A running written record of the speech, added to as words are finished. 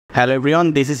Hello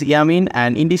everyone, this is Yamin,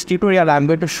 and in this tutorial I'm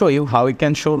going to show you how you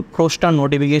can show Toastr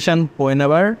notification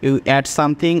whenever you add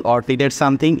something or delete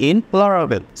something in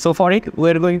Laravel. So for it,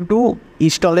 we're going to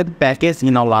install a package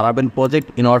in our Laravel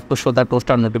project in order to show the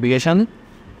Toastr notification.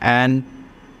 And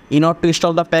in order to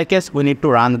install the package, we need to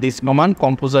run this command,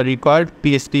 composer required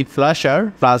php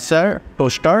flasher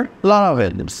toastr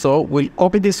Laravel. So we'll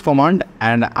copy this command,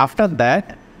 and after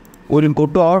that we'll go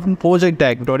to our project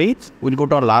directory. We'll go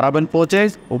to our Laravel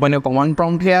project, open a command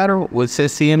prompt here, we'll say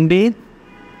cmd.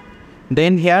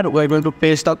 Then here we're going to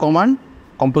paste the command,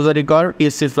 composer required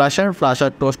php flasher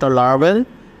toastr Laravel,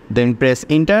 then press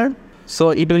enter. So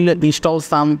it will install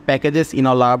some packages in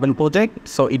our Laravel project.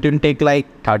 So it will take like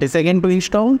 30 seconds to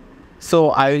install. So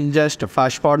I will just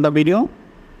fast forward the video.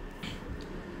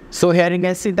 So here you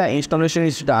can see the installation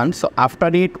is done. So after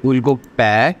it, we'll go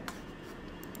back.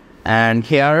 And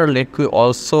here let me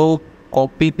also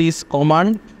copy this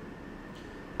command,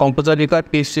 composer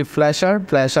required php flasher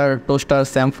toastr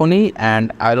symphony,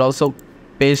 and I'll also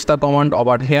paste the command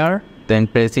over here, then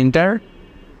press enter,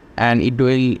 and it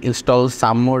will install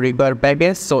some more required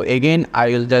package. So again, I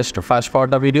will just fast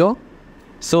forward the video.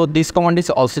 So this command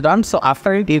is also done. So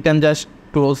after it, you can just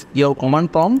close your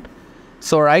command prompt.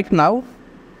 So right now,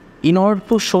 in order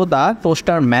to show the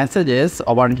Toastr messages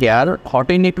over here, what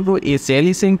we need to do is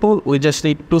really simple. We just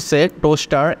need to say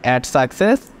Toastr add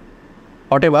success,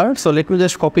 whatever. So let me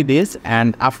just copy this,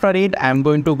 and after it, I'm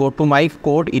going to go to my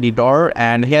code editor,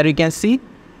 and here you can see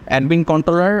admin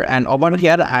controller, and over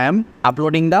here I am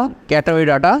uploading the category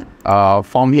data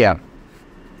from here.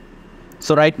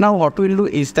 So right now what we'll do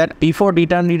is that before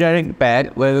return redirect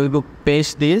back, we will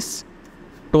paste this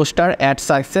Toastr add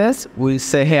success. We'll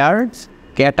say here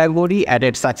category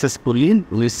added successfully.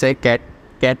 We'll say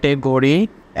category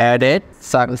added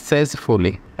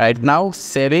successfully. Right now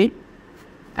save it,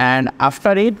 and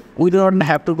after it we don't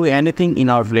have to do anything in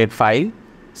our blade file.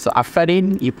 So after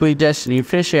it, if we just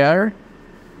refresh here,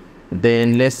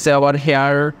 then let's say over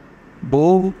here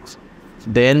books,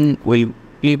 then we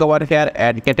click over here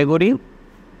add category,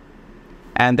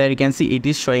 and there you can see it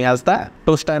is showing us the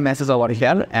Toastr message over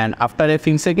here, and after a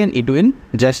few seconds it will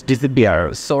just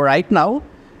disappear. So right now,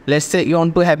 let's say you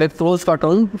want to have a close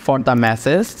button for the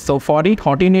message. So for it,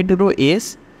 what you need to do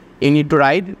is you need to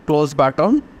write close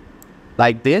button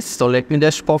like this. So let me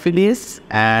just copy this,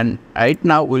 and right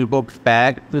now we'll go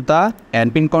back to the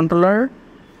admin controller,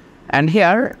 and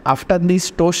here after this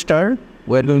Toastr,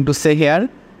 we're going to say here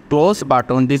close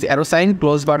button, this arrow sign,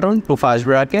 close button to first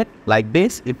bracket like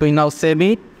this. If we now save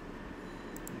it,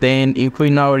 then if we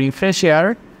now refresh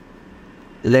here,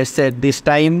 let's say this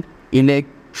time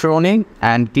electronic,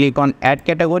 and click on add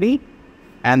category,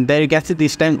 and there you can see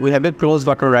this time we have a close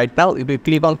button right now. If you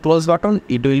click on close button,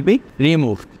 it will be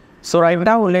removed. So right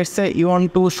now, let's say you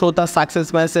want to show the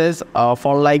success message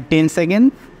for like 10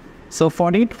 seconds. So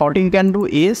for it, what you can do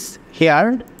is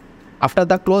here, after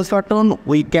the close button,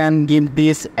 we can give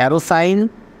this arrow sign.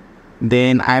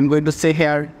 Then I'm going to say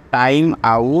here time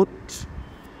out,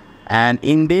 and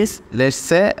in this, let's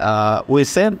say we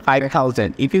say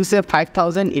 5,000. If you say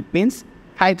 5,000, it means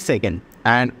 5 seconds,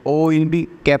 and O will be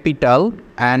capital.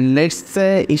 And let's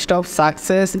say instead of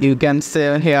success, you can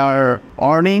say here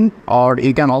earning, or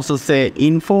you can also say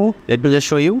info. Let me just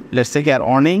show you. Let's say here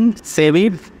earning, save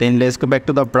it. Then let's go back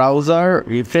to the browser,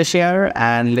 refresh here,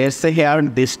 and let's say here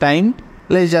this time,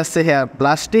 let's just say here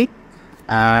plastic,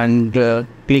 and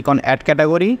click on add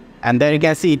category, and there you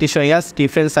can see it is showing us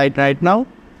different site right now.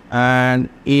 And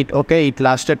it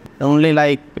lasted only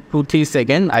like 2-3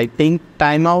 seconds. I think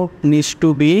timeout needs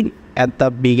to be at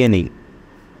the beginning.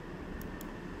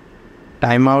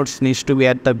 Timeouts needs to be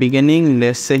at the beginning.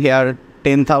 Let's say here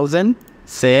 10,000.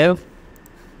 Save.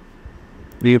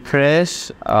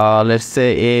 Refresh. Let's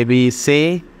say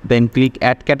ABC. Then click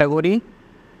add category,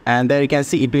 and there you can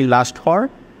see it will last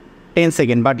for 10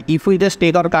 seconds. But if we just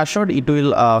take our cursor, it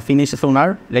will finish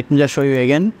sooner. Let me just show you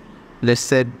again. Let's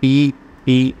say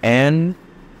BPN.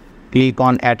 Click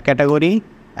on add category,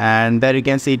 and there you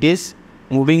can see it is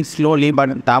moving slowly,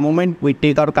 but the moment we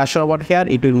take our cursor over here,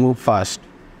 it will move fast.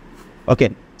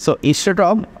 Okay, so instead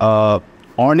of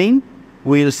earning,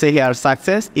 we'll say here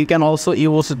success. You can also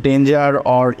use danger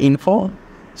or info.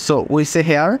 So we say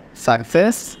here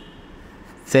success,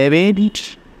 save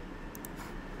it,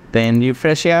 then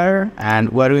refresh here, and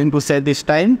we're going to say this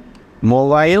time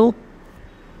mobile.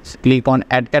 Click on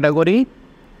add category,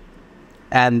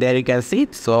 and there you can see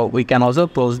it. So we can also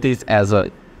close this as well.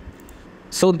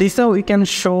 So this is how we can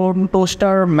show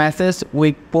Toastr message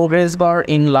with progress bar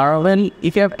in Laravel.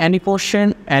 If you have any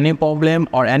question, any problem,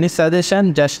 or any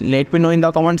suggestion, just let me know in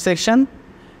the comment section.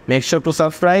 Make sure to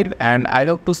subscribe, and I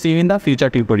hope to see you in the future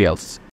tutorials.